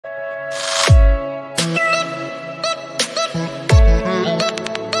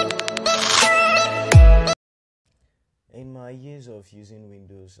of using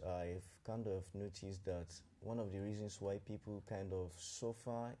Windows, I've kind of noticed that one of the reasons why people kind of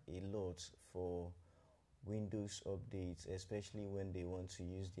suffer a lot for Windows updates, especially when they want to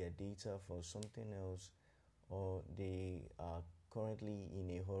use their data for something else, or they are currently in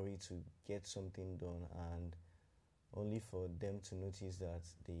a hurry to get something done, and only for them to notice that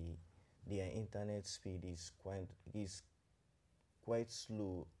their internet speed is quite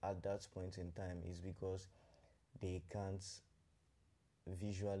slow at that point in time, is because they can't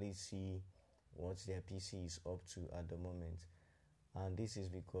visually see what their PC is up to at the moment. And this is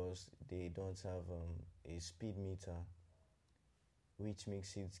because they don't have a speed meter, which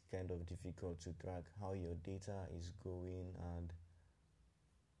makes it kind of difficult to track how your data is going and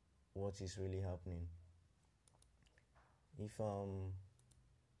what is really happening. If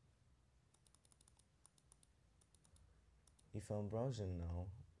I'm browsing now,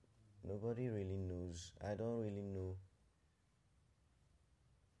 nobody really knows. I don't really know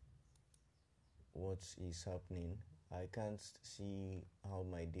what is happening. I can't see how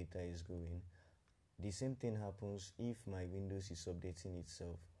my data is going. The same thing happens if my Windows is updating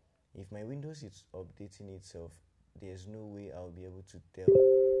itself. If my Windows is updating itself, there's no way I'll be able to tell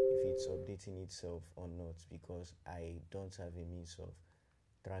if it's updating itself or not, because I don't have a means of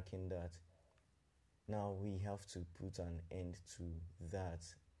tracking that. Now we have to put an end to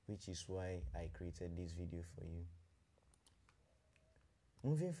that, which is why I created this video for you.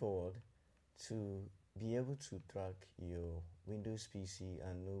 Moving forward, to be able to track your Windows PC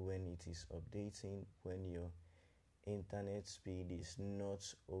and know when it is updating, when your internet speed is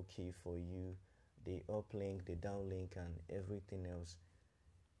not okay for you, the uplink, the downlink, and everything else,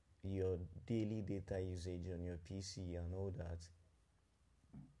 your daily data usage on your PC and all that.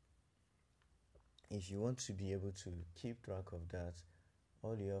 If you want to be able to keep track of that,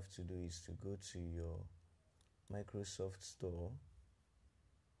 all you have to do is to go to your Microsoft Store.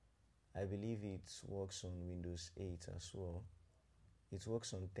 I believe it works on Windows 8 as well. It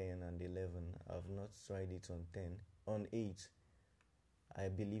works on 10 and 11. I've not tried it on 10. On 8, I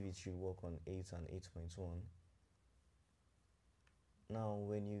believe it should work on 8 and 8.1. Now,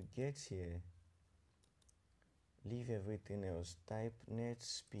 when you get here, leave everything else. Type net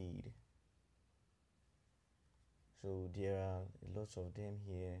speed. So there are lots of them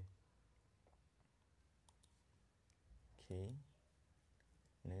here. Okay.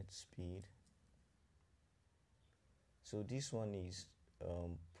 Net speed. So this one is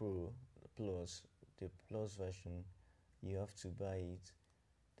Pro Plus, the Plus version. You have to buy it.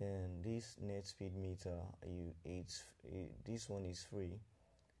 Then this net speed meter, this one is free,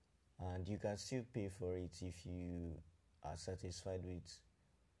 and you can still pay for it if you are satisfied with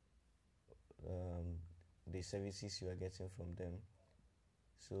the services you are getting from them.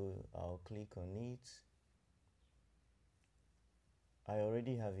 So I'll click on it. I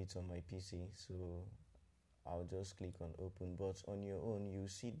already have it on my PC, so I'll just click on open. But on your own, you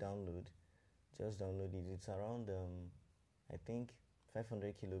see download. Just download it. It's around I think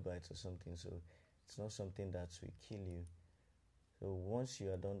 500 kilobytes or something, so it's not something that will kill you. So once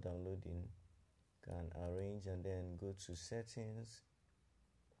you are done downloading, you can arrange and then go to settings.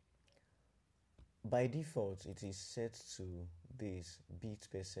 By default, it is set to this bits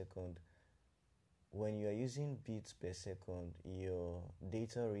per second. When you are using bits per second, your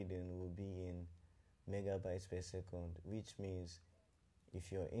data reading will be in megabytes per second, which means if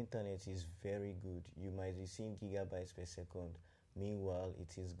your internet is very good, you might be seeing gigabytes per second. Meanwhile,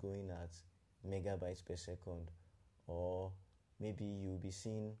 it is going at megabytes per second, or maybe you'll be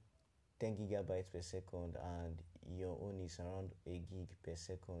seeing 10 gigabytes per second and your own is around a gig per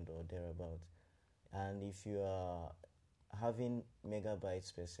second or thereabout. And if you are having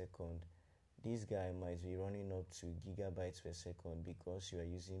megabytes per second, this guy might be running up to gigabytes per second because you are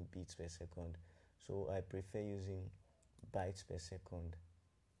using bits per second. So I prefer using bytes per second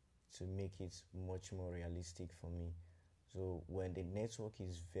to make it much more realistic for me. So when the network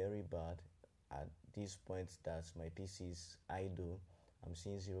is very bad, at this point that my PC is idle, I'm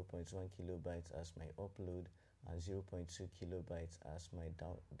seeing 0.1 kilobytes as my upload and 0.2 kilobytes as my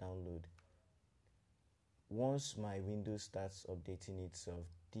download. Once my Windows starts updating itself,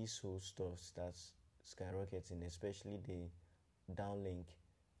 this whole stuff starts skyrocketing, especially the downlink.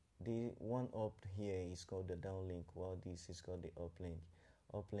 The one up here is called the downlink, while this is called the uplink.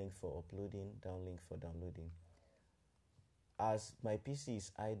 Uplink for uploading, downlink for downloading. As my PC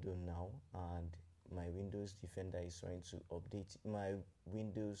is idle now and my Windows Defender is trying to update, my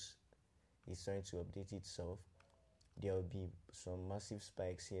Windows is trying to update itself, there will be some massive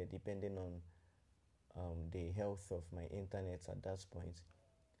spikes here depending on the health of my internet at that point.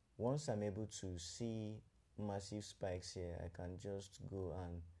 Once I'm able to see massive spikes here, I can just go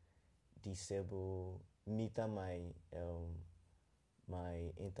and disable meter my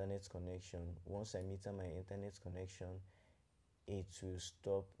internet connection. Once I meter my internet connection, it will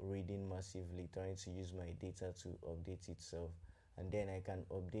stop reading massively, trying to use my data to update itself, and then I can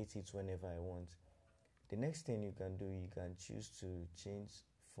update it whenever I want. The next thing you can do, you can choose to change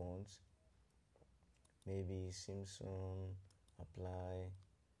fonts. Maybe Simpson, apply.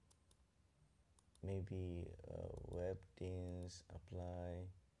 Maybe web things, apply.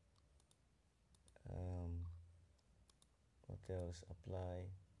 What else? Apply.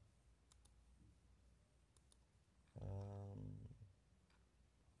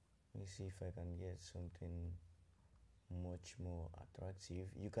 Let me see if I can get something much more attractive.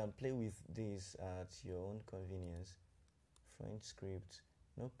 You can play with this at your own convenience. French script.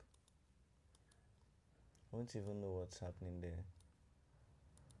 Nope. I won't even know what's happening there.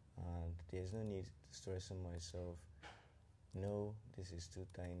 And there's no need to stress on myself. No, this is too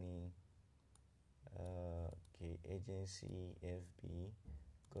tiny. Okay, agency FB.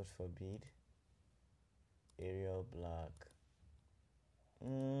 God forbid. Arial black.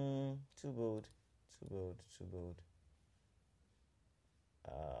 Too bold.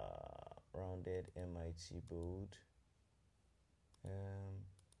 Rounded MIT bold. I'm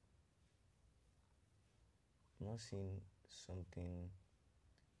not seeing something.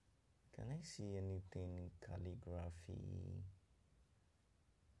 Can I see anything calligraphy?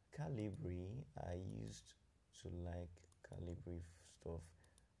 Calibri, I used to like calibri stuff,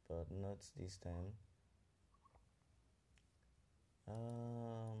 but not this time.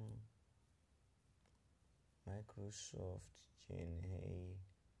 Microsoft Gen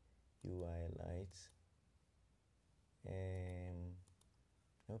UI Lite.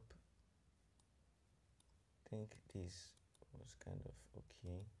 Nope. I think this was kind of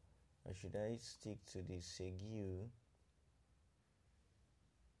okay. Or should I stick to the Segue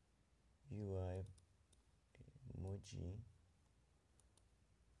UI emoji?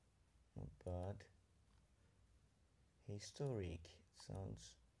 Not bad. Historic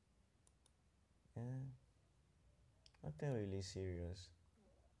sounds nothing really serious.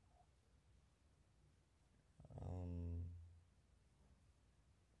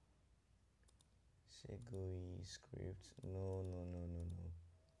 Segue script. No.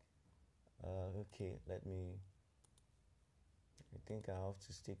 Okay, I think I have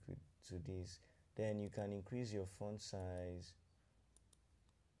to stick to this. Then you can increase your font size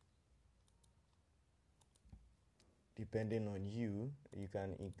depending on you. You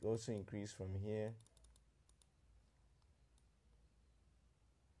can also increase from here.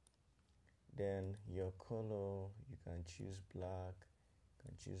 Then your color, you can choose black, you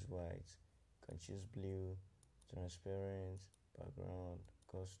can choose white, you can choose blue, transparent, background,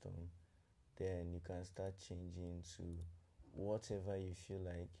 custom. Then you can start changing to whatever you feel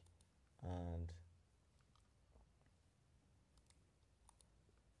like, and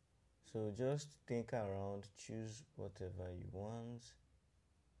so just think around, choose whatever you want.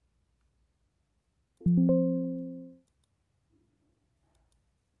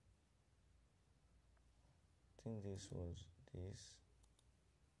 I think this was this.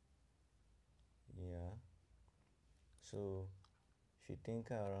 Yeah. So if you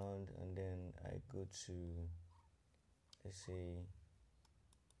think around, and then I go to, let's say,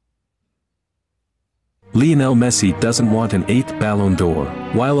 Lionel Messi doesn't want an eighth Ballon d'Or.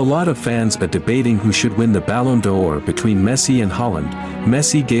 While a lot of fans are debating who should win the Ballon d'Or between Messi and Haaland,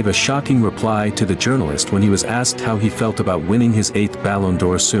 Messi gave a shocking reply to the journalist when he was asked how he felt about winning his eighth Ballon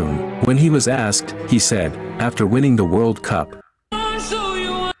d'Or soon. When he was asked, he said, after winning the World Cup,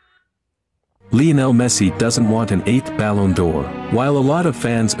 Lionel Messi doesn't want an eighth Ballon d'Or. While a lot of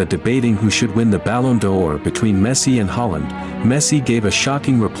fans are debating who should win the Ballon d'Or between Messi and Haaland, Messi gave a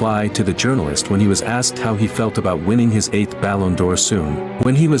shocking reply to the journalist when he was asked how he felt about winning his eighth Ballon d'Or soon.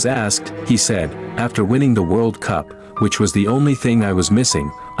 When he was asked, he said, after winning the World Cup, which was the only thing I was missing,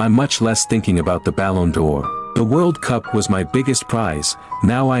 I'm much less thinking about the Ballon d'Or. The World Cup was my biggest prize,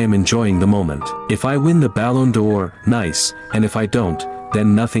 now I am enjoying the moment. If I win the Ballon d'Or, nice, and if I don't,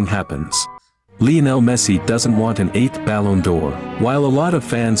 then nothing happens. Lionel Messi doesn't want an eighth Ballon d'Or. While a lot of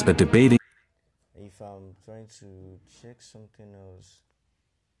fans are debating, if I'm trying to check something else,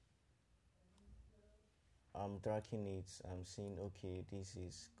 I'm tracking it, I'm seeing, okay, this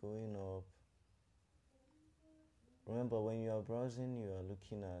is going up. Remember, when you are browsing, you are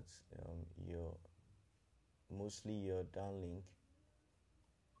looking at mostly your downlink,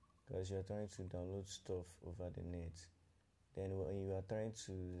 because you're trying to download stuff over the net. Then when you are trying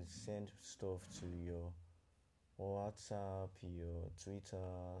to send stuff to your WhatsApp, your Twitter,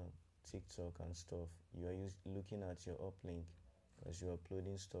 TikTok and stuff, you are looking at your uplink because you're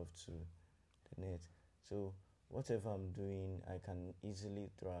uploading stuff to the net. So whatever I'm doing, I can easily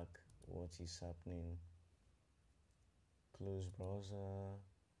track what is happening. Close browser.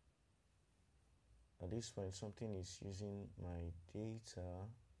 At this point, something is using my data.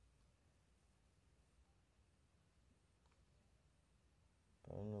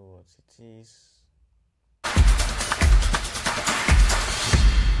 I don't know what it is.